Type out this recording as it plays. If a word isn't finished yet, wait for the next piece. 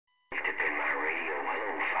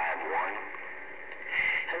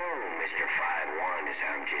5-1 as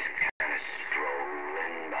I'm just kind of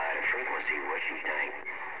strolling by the frequency. What you think?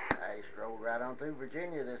 I strolled right on through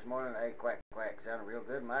Virginia this morning. Hey, quack, quack, sounded real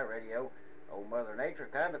good in my radio. Old Mother Nature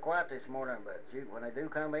kind of quiet this morning, but shoot, when they do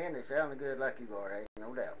come in, they sound good like you are, ain't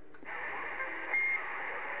no doubt.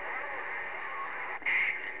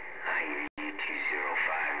 I hear you, 205,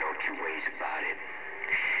 no two ways about it.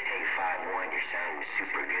 Hey, 5-1, you're sounding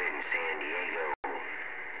super good in San Diego.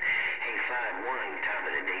 Hey, 5-1, top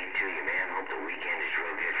of the day to you, man. Hope the weekend is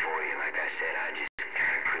real good for you. Like I said, I just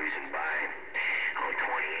kind of cruising by. On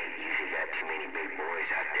 28, usually got too many big boys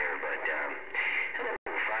out there, but, hello,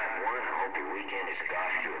 5-1. I hope your weekend is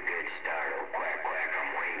off to a good start. Oh, quack, quack, I'm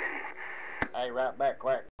waving. Hey, right back,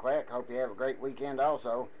 quack, quack. Hope you have a great weekend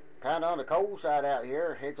also. Kind of on the cold side out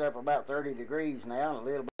here. It's up about 30 degrees now and a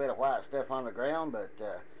little bit of white stuff on the ground, but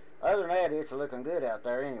other than that, it's looking good out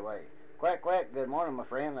there anyway. Quack, quack, good morning, my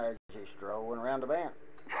friend. I just strolling around the band.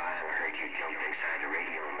 I heard you jump inside the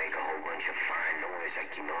radio and make a whole bunch of fine noise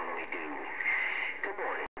like you normally do. Good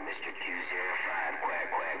morning, Mr. 205,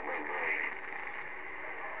 quack, quack, break, break.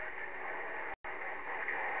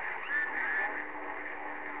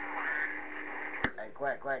 Hey,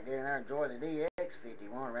 quack, quack, get in there and enjoy the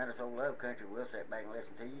DX51 around this old love country. We'll sit back and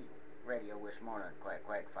listen to you radio this morning. Quack,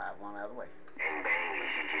 quack, 5-1 out of the way. Bang, bang,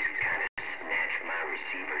 as you just kind of snatched my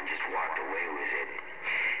receiver and just walked away with it.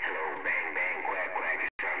 Hello, bang, bang, quack, quack, as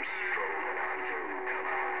I'm strolling on through. Come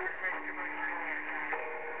on.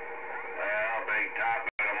 Well, big top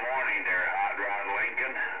of the morning there, Hot Rod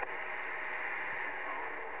Lincoln.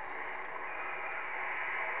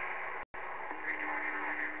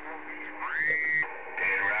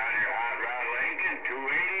 Getting around your Hot Rod Lincoln,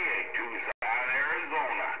 288, Tucson,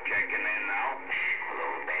 Arizona. Checking in now. Hello,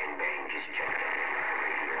 bang, bang, just checked out my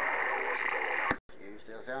radio. I don't know what's going on. You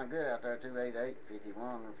still sound good out there,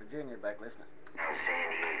 288-51 in Virginia, back listening. I'm San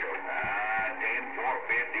Diego.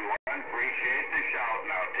 10-451, appreciate the shout.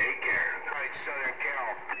 Now take care. Right, Southern Cal.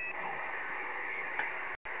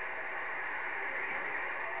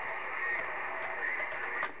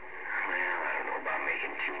 Well, I don't know about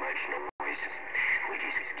making too much noise. We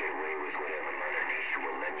just get away with whatever Mother Nature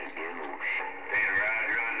will let me do. Staying around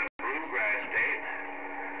here on the Bluegrass State.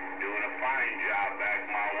 Doing a fine job back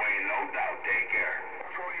my way, no doubt. Take care.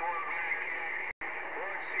 41 Black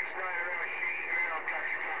 169 around Street Ground,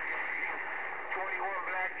 Texas. 21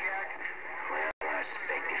 Black Jack. Well, I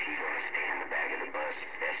suspect if you're going to stay in the back of the bus,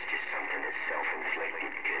 that's just something that's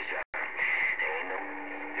self-inflicted, because there ain't no...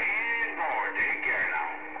 10-4, take care now.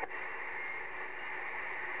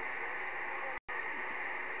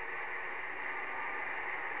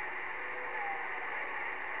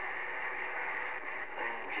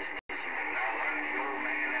 Just Now let's the old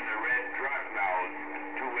man in the red truck now.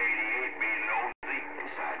 288 being nosy.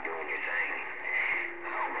 inside doing your thing.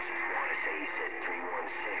 I almost want to say you said 316.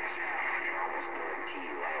 I can almost guarantee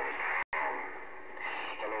you I was wrong.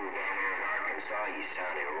 Hello, down here in Arkansas, you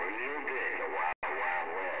sounded real good in the Wild Wild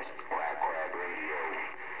West. Quack, quack radio.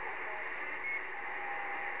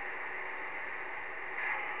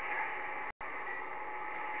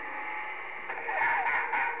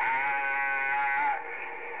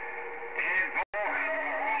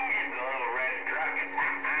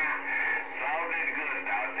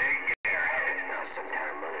 Now,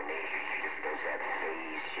 sometimes Mother Nature, she just does that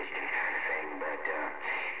phase shifting kind of thing, but,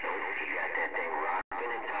 nope, you got that thing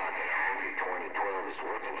rocking and talking. I hope your 2012 is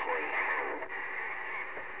working for you.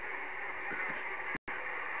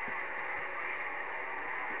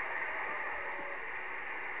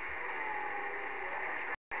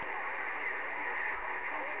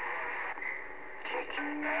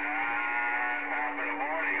 Top of the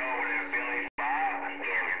morning over there, Billy Bob.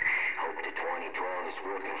 Again, hope the 2012 is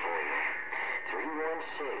working for you.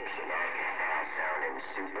 316 in Arkansas, sounding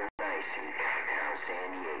super nice in downtown San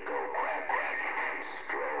Diego. Quack, quack. I'm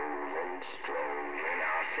strolling, strolling.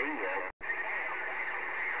 I'll see ya.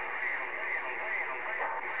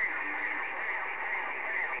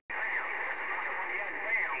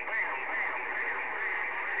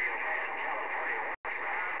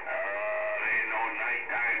 It ain't no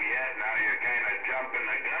nighttime yet. Now you're kind of jumping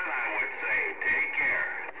the gun, I would say. Take care.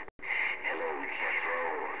 Hello, Jethro.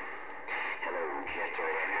 Hello, Jethro.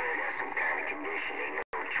 I know I got some kind of conditioning.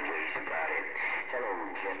 Don't you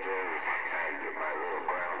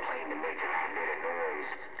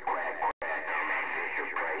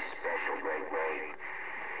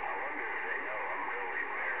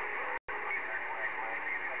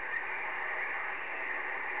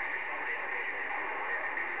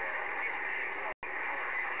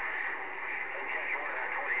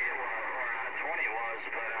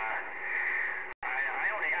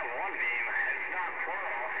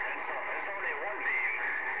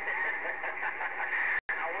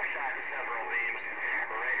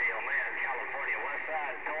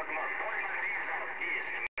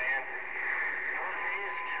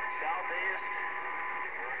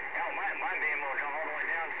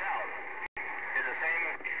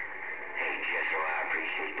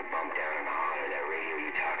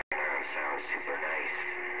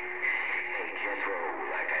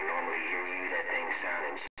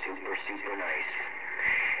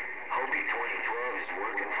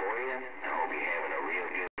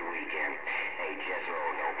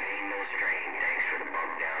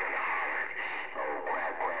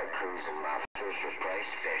Fisher Price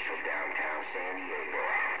special downtown San Diego.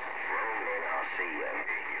 Rolling, I'll see ya.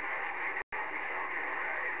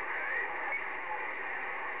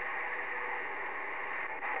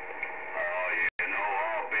 Oh, you know,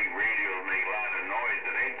 all big radios make a lot of noise.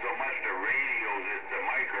 It ain't so much the radios, it's the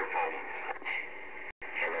microphones.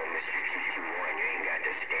 Hello, Mr. 221. You ain't got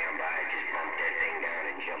to stand by. Just bump that thing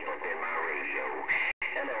down and jump up in my radio.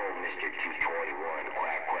 Hello, Mr. 221.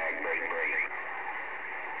 Quack, quack, break, break.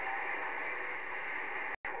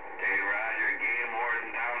 Hey, Roger, game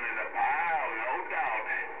warden down in the pile, no doubt.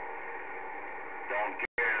 Don't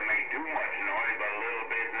care to make too much noise, but a little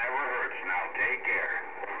bit never hurts. Now, take care.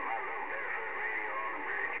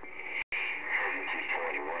 Hey,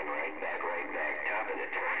 221, right back. Top of the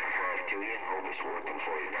 12 to you. Hope it's working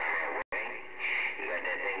for you down that way. You got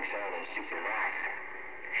that thing sounding super nice.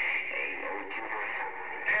 Hey, no 2.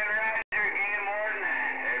 Hey, Roger, game warden.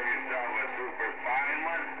 Have yourself a super fine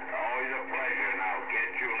one. Always a pleasure. Now,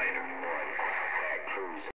 catch you later. One quack, quack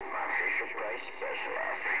cruise. My Fisher Price special.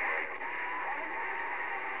 I'll see you.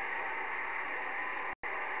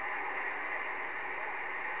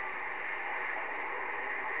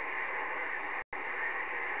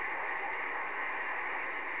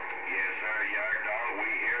 Yes, sir, Yard Dog. We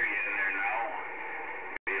hear you in there now.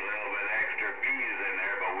 Be a little bit extra peas in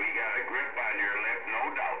there, but we got a grip on your lip, no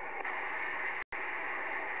doubt.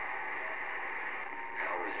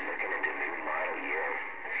 I was looking at the new model year.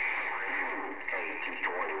 Hey,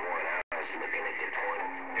 221, I was looking at the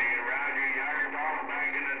 20. Hey, Roger, Yard Dog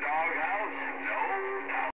back in the doghouse? No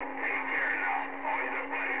doubt. Take care now. Always a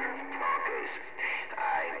pleasure. Bonkers.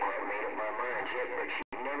 I ain't quite made up my mind yet, but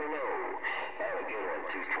you never know. Have a good one,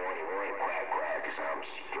 221, quack, quack, 'cause I'm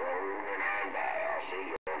strolling on by. I'll see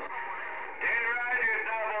you. Hey, Roger,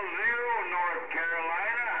 00, North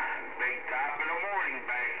Carolina. Big top in the morning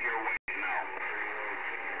back your way now.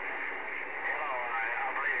 Hello, I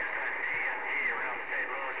believe it's at TNT around St.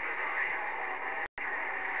 Louis, Missouri.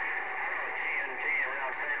 Hello, TNT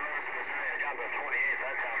around St. Louis, Missouri. I got the 28th.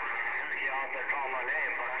 That's how you out there call my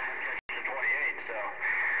name, but I didn't catch the 28th, so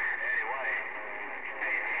anyway.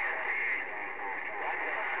 Hey, TNT. That's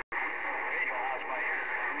radio house by here.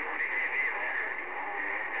 So I'm pretty heavy in there.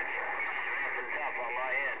 It's rough and tough on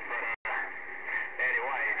my end, but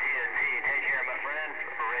anyway, TNT, take care, my friend.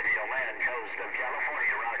 Radio Land Coast of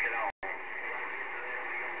California, rock it on.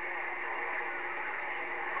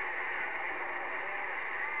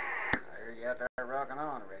 There you out there rocking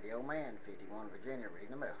on, Radio Man, 51 Virginia,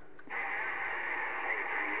 reading the mail.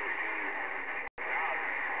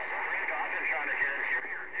 I've been trying to get in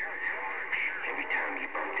here. Every time you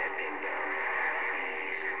bump that thing down,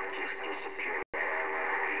 just disappear.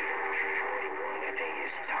 That thing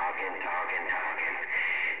is talking.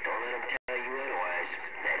 Don't let him tell you otherwise.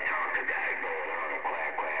 That Tonka guy going on a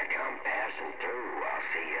quack, quack. I'm passing through. I'll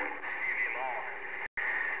see you. Give me a ball.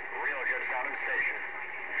 Real good sounding station.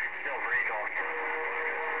 Silver Eagle.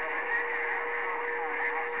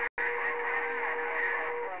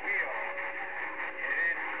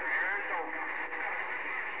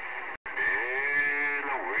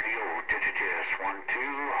 Hello, radio. Test 1, 2,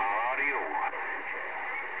 audio.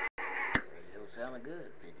 Radio sounding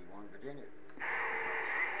good, 51 Virginia.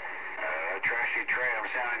 Trashy tram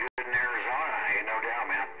sounding good in Arizona. Ain't no doubt,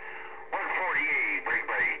 man. 148,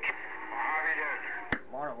 break. Harvey Desert.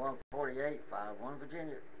 Morning, 148, 51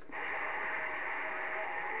 Virginia.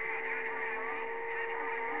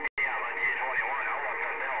 Yeah, but T21, I want the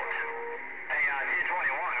belt. Hey,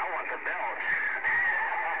 T21, I want the belt.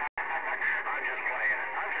 I'm just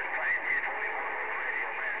playing T21. Radio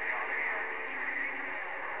Man, call me.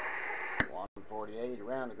 148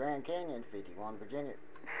 around the Grand Canyon, 51 Virginia.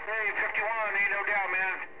 Hey, 51, ain't no doubt,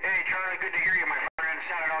 man. Hey, Charlie, good to hear you, my friend.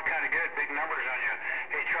 Sounded all kind of good. Big numbers on you.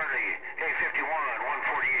 Hey, Charlie. Hey, 51,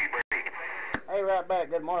 148, break. Hey, right back.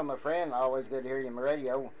 Good morning, my friend. Always good to hear you on my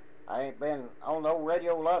radio. I ain't been on the old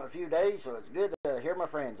radio a lot in a few days, so it's good to hear my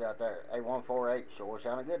friends out there. Hey, 148, sure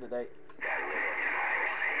sounding good today.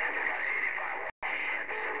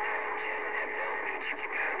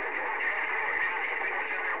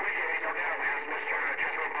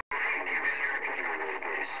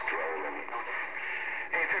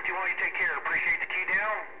 Hey, 51, you take care. Appreciate the key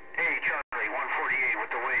down. Hey, Charlie, 148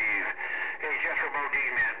 with the wave. Hey, Jethro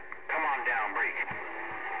Bodine, man. Come on down, break.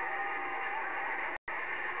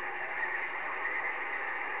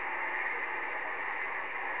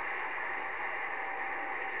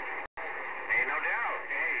 Ain't no doubt.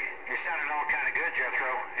 Hey, you're sounding all kind of good,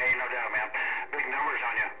 Jethro. Ain't no doubt, man. Big numbers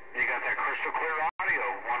on you. You got that crystal clear audio.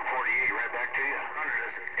 148, right back to you.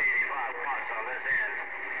 185 watts on this end.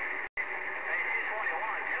 Hey,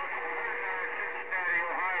 T21, tell me. Cincinnati,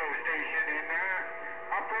 Ohio station in there.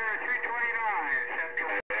 Hey,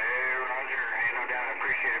 Roger. Ain't no doubt. I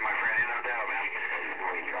appreciate it, my friend. Ain't no doubt, man.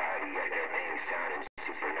 Boy, God, you got that thing sounding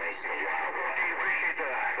super nice and loud. Do you appreciate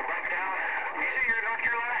the bump down? You say you're in North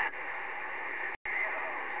Carolina?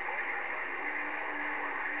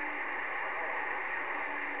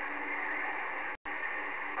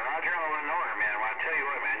 Roger, I'm in order, man. Well, I tell you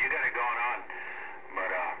what, man, you got it going on.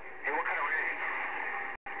 But, hey, what kind of rating?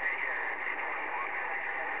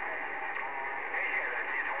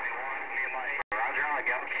 Roger, on the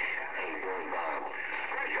go. Hey, Billy Bob.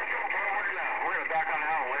 Roger, we're gonna back on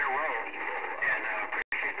out on Winter Road. And,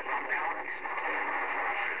 appreciate the bump down.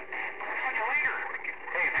 Talk to you later.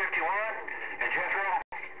 Hey, 51 and Jethro,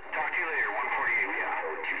 talk to you later. 148, yeah.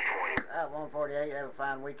 220. 148, have a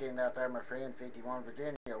fine weekend out there, my friend. 51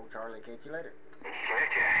 Virginia. Old Charlie, catch you later.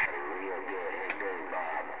 Catch ya. Real good. Hey, Billy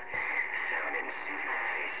Bob. Sounding super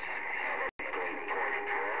nice. Have a great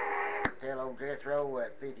 2012. Tell old Jethro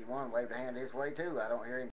at 51, wave the hand this way too. I don't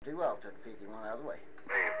hear him too often. 51 out of the way.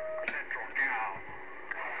 There you